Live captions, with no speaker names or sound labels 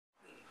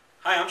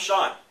Hi, I'm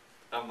Sean.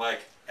 I'm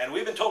Mike. And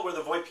we've been told we're the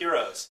VoIP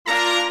Heroes.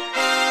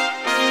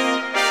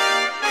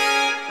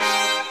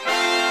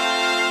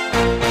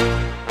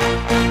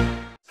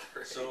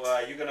 So,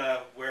 you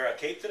gonna wear a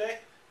cape today?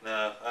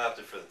 No, I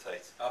opted for the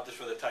tights. Opted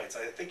for the tights.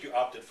 I think you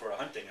opted for a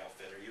hunting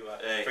outfit. Are you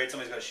afraid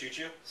somebody's gonna shoot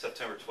you?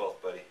 September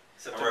 12th, buddy.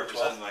 September I'm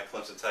representing my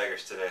Clemson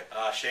Tigers today.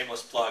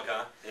 Shameless plug,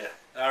 huh? Yeah.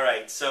 All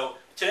right, so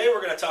today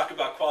we're going to talk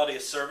about quality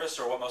of service,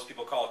 or what most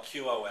people call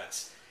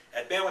QOS.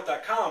 At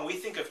bandwidth.com, we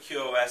think of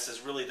QOS as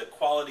really the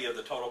quality of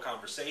the total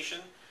conversation,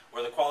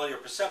 or the quality or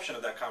perception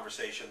of that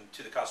conversation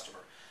to the customer.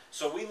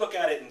 So we look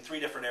at it in three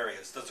different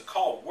areas. Does the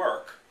call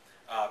work?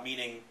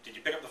 Meaning, did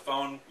you pick up the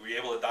phone, were you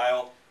able to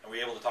dial, and were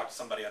you able to talk to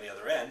somebody on the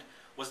other end?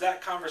 Was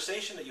that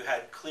conversation that you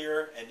had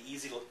clear and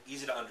easy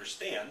to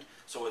understand?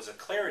 So was the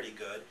clarity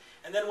good?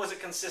 And then was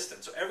it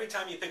consistent? So every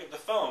time you pick up the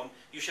phone,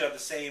 you should have the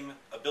same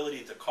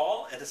ability to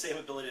call and the same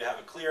ability to have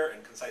a clear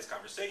and concise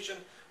conversation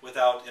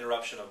without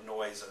interruption of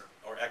noise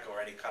or echo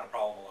or any kind of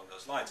problem along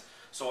those lines.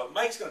 So what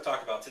Mike's going to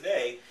talk about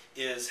today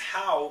is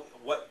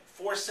what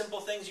four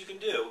simple things you can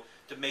do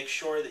to make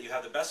sure that you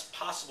have the best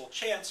possible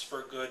chance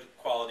for a good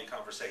quality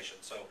conversation.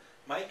 So,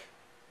 Mike?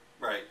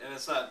 Right, and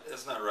it's not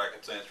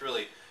rocket science.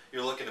 Really,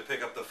 you're looking to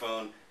pick up the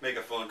phone, make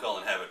a phone call,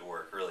 and have it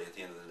work, really, at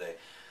the end of the day.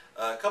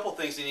 A couple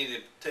things you need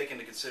to take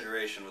into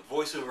consideration. With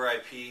voice over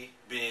IP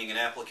being an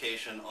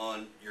application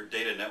on your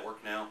data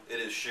network now, it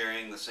is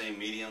sharing the same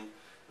medium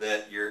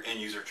that your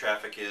end user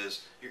traffic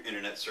is, your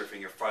internet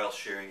surfing, your file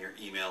sharing, your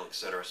email,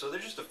 etc. So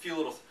there's just a few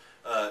little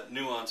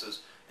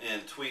nuances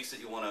and tweaks that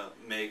you want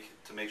to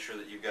make sure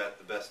that you've got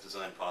the best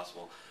design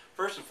possible.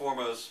 First and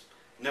foremost,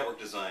 network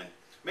design.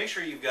 Make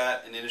sure you've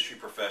got an industry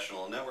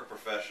professional, a network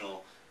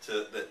professional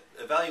that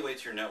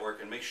evaluates your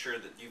network and make sure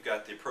that you've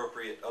got the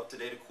appropriate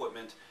up-to-date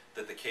equipment,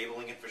 that the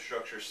cabling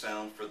infrastructure is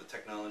sound for the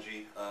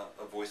technology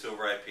of voice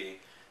over IP,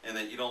 and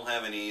that you don't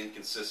have any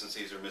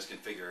inconsistencies or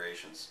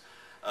misconfigurations.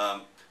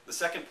 The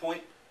second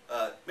point,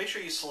 make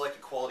sure you select a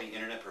quality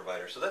internet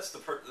provider. So that's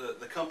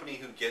the company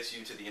who gets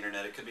you to the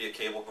internet. It could be a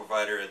cable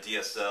provider, a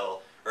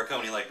DSL, or a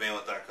company like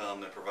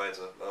bandwidth.com that provides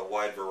a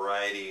wide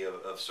variety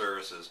of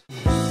services.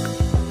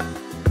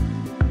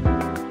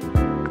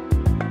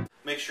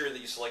 Make sure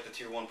that you select a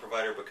tier 1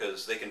 provider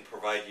because they can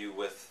provide you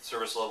with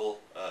service level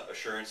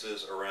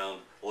assurances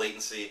around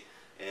latency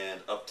and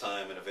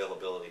uptime and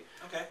availability,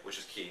 which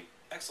is key.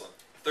 Excellent.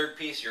 Third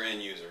piece, your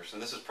end users,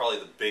 and this is probably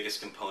the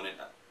biggest component.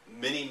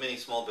 Many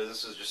small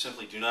businesses just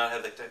simply do not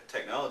have the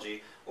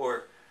technology,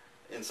 or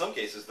in some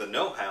cases the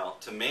know-how,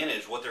 to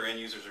manage what their end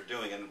users are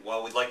doing. And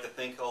while we'd like to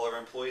think all of our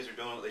employees are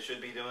doing what they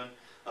should be doing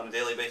on a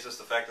daily basis,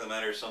 the fact of the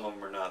matter is some of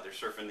them are not. They're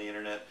surfing the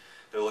internet,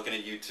 they're looking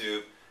at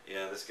YouTube.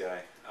 Yeah, this guy.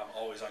 I'm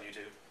always on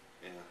YouTube.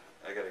 Yeah,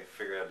 I got to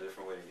figure out a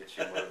different way to get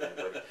you motivated,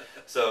 buddy.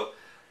 So,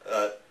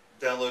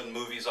 downloading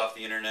movies off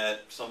the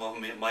internet. Some of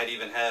them might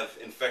even have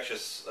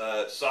infectious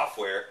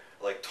software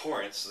like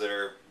torrents that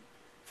are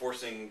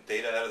forcing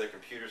data out of their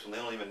computers when they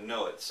don't even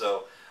know it.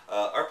 So,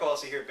 our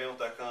policy here at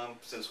bandwidth.com,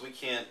 since we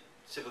can't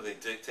typically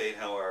dictate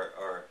how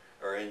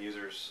our end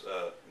users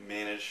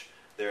manage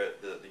the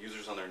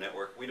users on their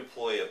network, we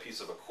deploy a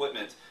piece of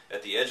equipment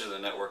at the edge of the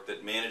network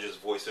that manages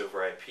voice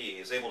over IP,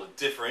 is able to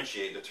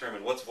differentiate,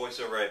 determine what's voice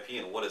over IP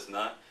and what is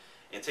not,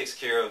 and takes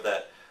care of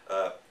that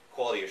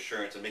quality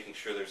assurance and making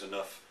sure there's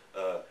enough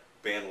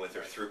bandwidth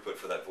or throughput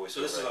for that voice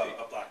over IP. So this is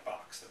a black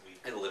box that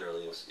we... It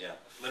literally is, yeah.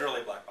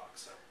 Literally a black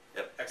box, so...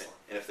 Yep. Excellent.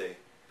 And if they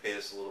paid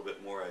us a little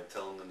bit more, I'd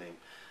tell them the name.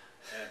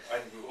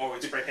 Or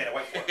we'd spray paint it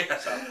white for them,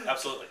 so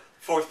absolutely.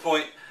 Fourth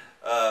point,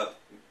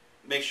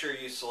 make sure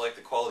you select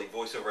the quality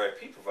voice over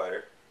IP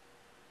provider.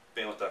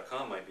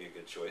 Bandwidth.com might be a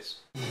good choice.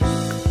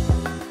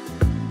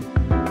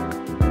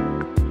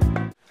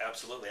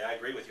 Absolutely, I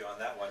agree with you on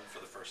that one for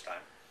the first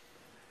time.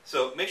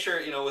 So make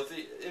sure, with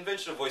the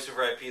invention of voice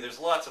over IP, there's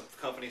lots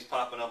of companies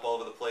popping up all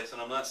over the place,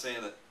 and I'm not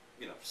saying that,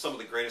 some of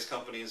the greatest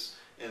companies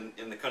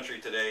in the country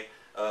today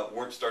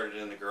weren't started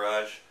in the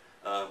garage.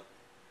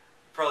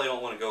 Probably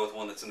don't want to go with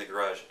one that's in the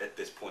garage at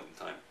this point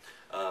in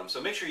time.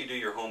 So make sure you do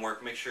your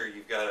homework, make sure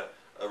you've got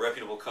a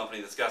reputable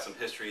company that's got some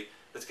history,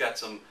 that's got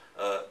some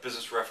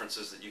business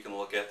references that you can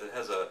look at, that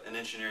has an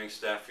engineering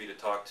staff for you to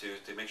talk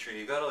to make sure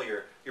you've got all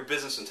your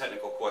business and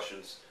technical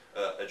questions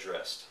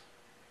addressed.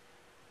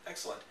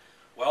 Excellent.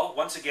 Well,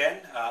 once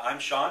again, I'm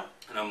Sean.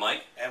 And I'm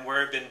Mike. And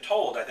we've been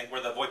told, I think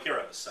we're the VoIP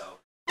Heroes, so...